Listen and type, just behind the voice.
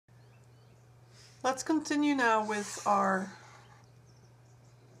Let's continue now with our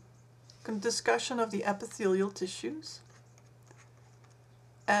discussion of the epithelial tissues.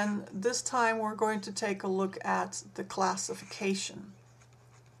 And this time we're going to take a look at the classification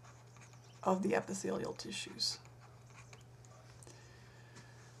of the epithelial tissues.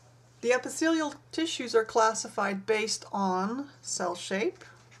 The epithelial tissues are classified based on cell shape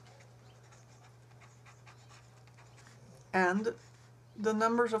and the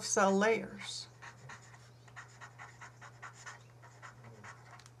numbers of cell layers.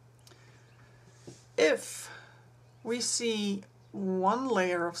 If we see one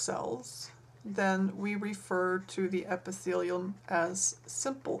layer of cells, then we refer to the epithelium as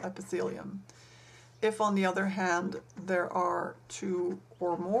simple epithelium. If, on the other hand, there are two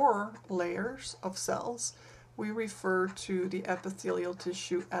or more layers of cells, we refer to the epithelial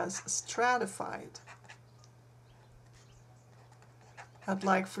tissue as stratified. I'd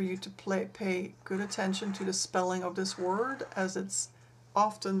like for you to pay good attention to the spelling of this word, as it's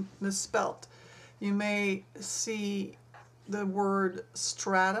often misspelled. You may see the word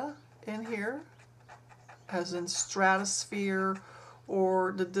strata in here, as in stratosphere,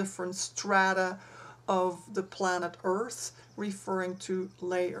 or the different strata of the planet Earth, referring to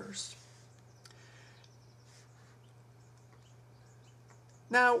layers.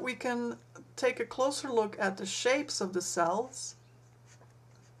 Now we can take a closer look at the shapes of the cells,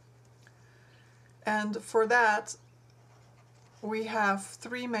 and for that we have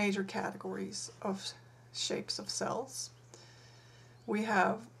three major categories of shapes of cells. We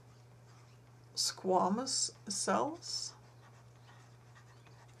have squamous cells,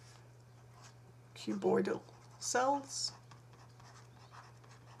 cuboidal cells,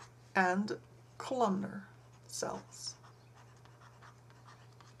 and columnar cells.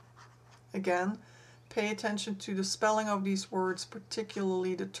 Again, pay attention to the spelling of these words,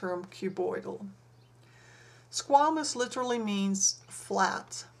 particularly the term cuboidal. Squamous literally means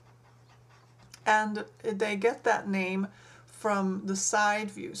flat, and they get that name from the side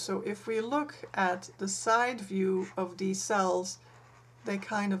view. So if we look at the side view of these cells, they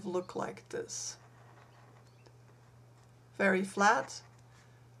kind of look like this. Very flat.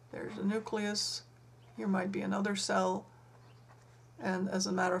 There's a nucleus. Here might be another cell. And as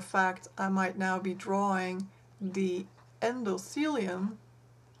a matter of fact, I might now be drawing the endothelium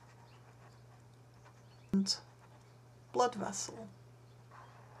and blood vessel.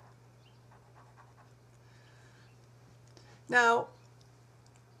 Now,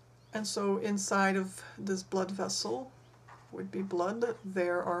 and so inside of this blood vessel would be blood.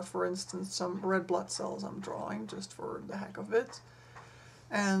 There are, for instance, some red blood cells I'm drawing just for the heck of it.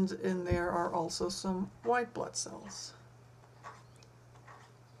 And in there are also some white blood cells.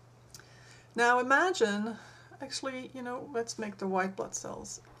 Now imagine, actually, let's make the white blood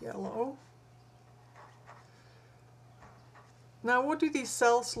cells yellow. Now what do these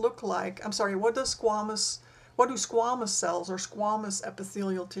cells look like? I'm sorry, what do squamous cells or squamous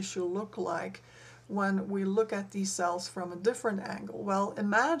epithelial tissue look like when we look at these cells from a different angle? Well,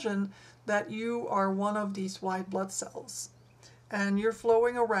 imagine that you are one of these white blood cells and you're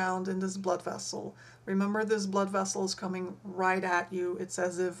flowing around in this blood vessel. Remember, this blood vessel is coming right at you. It's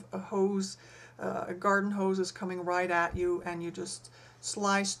as if a garden hose is coming right at you, and you just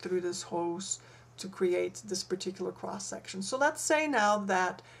slice through this hose to create this particular cross section. So let's say now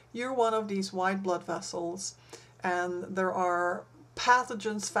that you're one of these white blood vessels and there are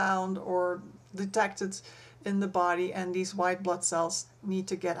pathogens found or detected in the body, and these white blood cells need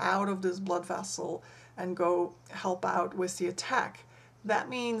to get out of this blood vessel and go help out with the attack. That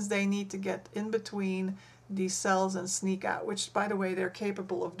means they need to get in between these cells and sneak out, which, by the way, they're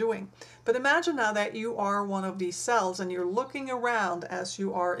capable of doing. But imagine now that you are one of these cells and you're looking around as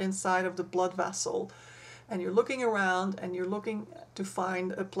you are inside of the blood vessel, and you're looking around and you're looking to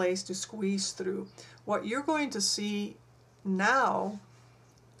find a place to squeeze through. What you're going to see now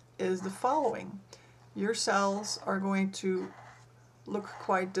is the following. Your cells are going to look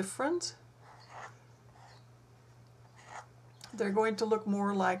quite different. They're going to look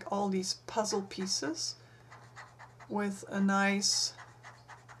more like all these puzzle pieces with a nice,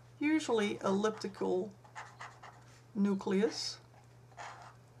 usually elliptical nucleus,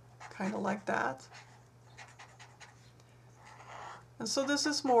 kind of like that. And so this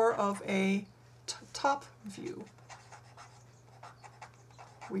is more of a top view,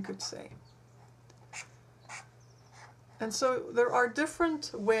 we could say. And so there are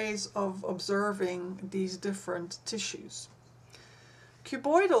different ways of observing these different tissues.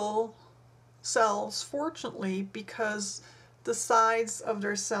 Cuboidal cells, fortunately, because the sides of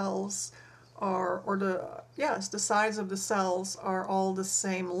their cells are, or yes, the sides of the cells are all the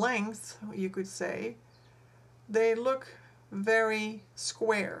same length, you could say. They look very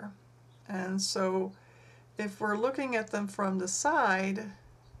square. And so if we're looking at them from the side,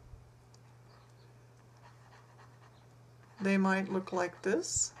 they might look like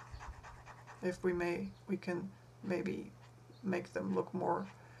this. If we can maybe make them look more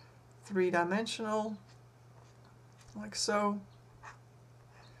three-dimensional, like so.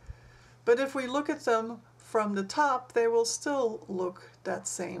 But if we look at them from the top, they will still look that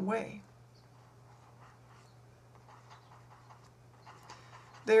same way.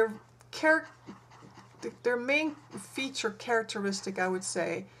 Their main feature characteristic, I would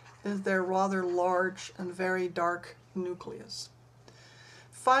say, is their rather large and very dark nucleus.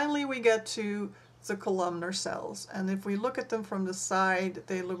 Finally, we get to the columnar cells, and if we look at them from the side,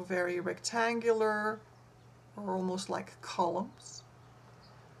 they look very rectangular or almost like columns.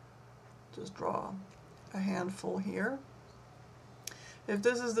 Just draw a handful here. If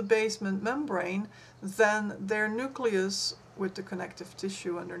this is the basement membrane, then their nucleus, with the connective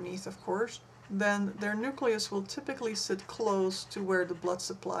tissue underneath, of course, then their nucleus will typically sit close to where the blood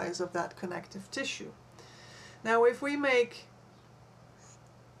supply is of that connective tissue. Now, if we make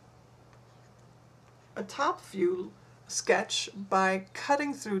a top view sketch by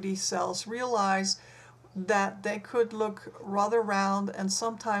cutting through these cells, realize that they could look rather round and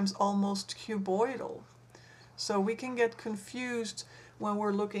sometimes almost cuboidal. So we can get confused when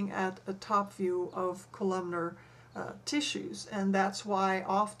we're looking at a top view of columnar tissues, and that's why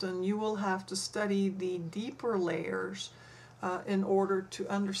often you will have to study the deeper layers in order to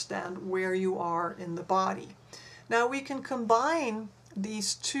understand where you are in the body. Now we can combine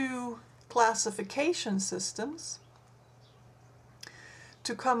these two classification systems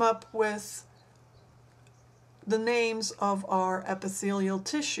to come up with the names of our epithelial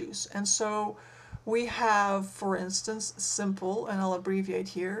tissues. And so we have, for instance, simple, and I'll abbreviate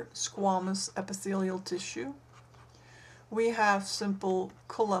here, squamous epithelial tissue. We have simple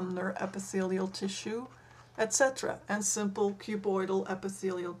columnar epithelial tissue, etc., and simple cuboidal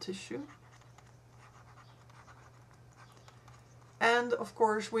epithelial tissue. And of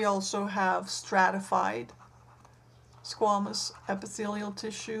course, we also have stratified squamous epithelial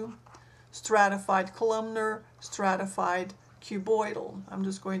tissue, stratified columnar, stratified cuboidal. I'm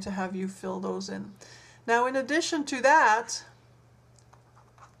just going to have you fill those in. Now, in addition to that,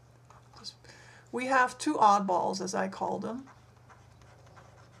 we have two oddballs, as I call them,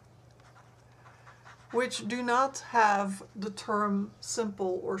 which do not have the term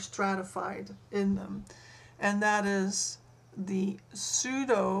simple or stratified in them, and that is the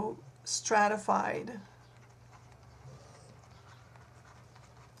pseudo-stratified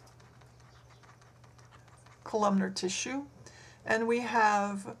columnar tissue, and we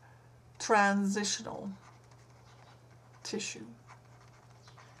have transitional tissue.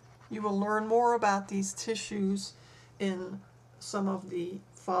 You will learn more about these tissues in some of the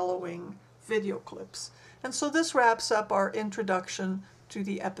following video clips. And so this wraps up our introduction to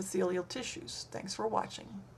the epithelial tissues. Thanks for watching.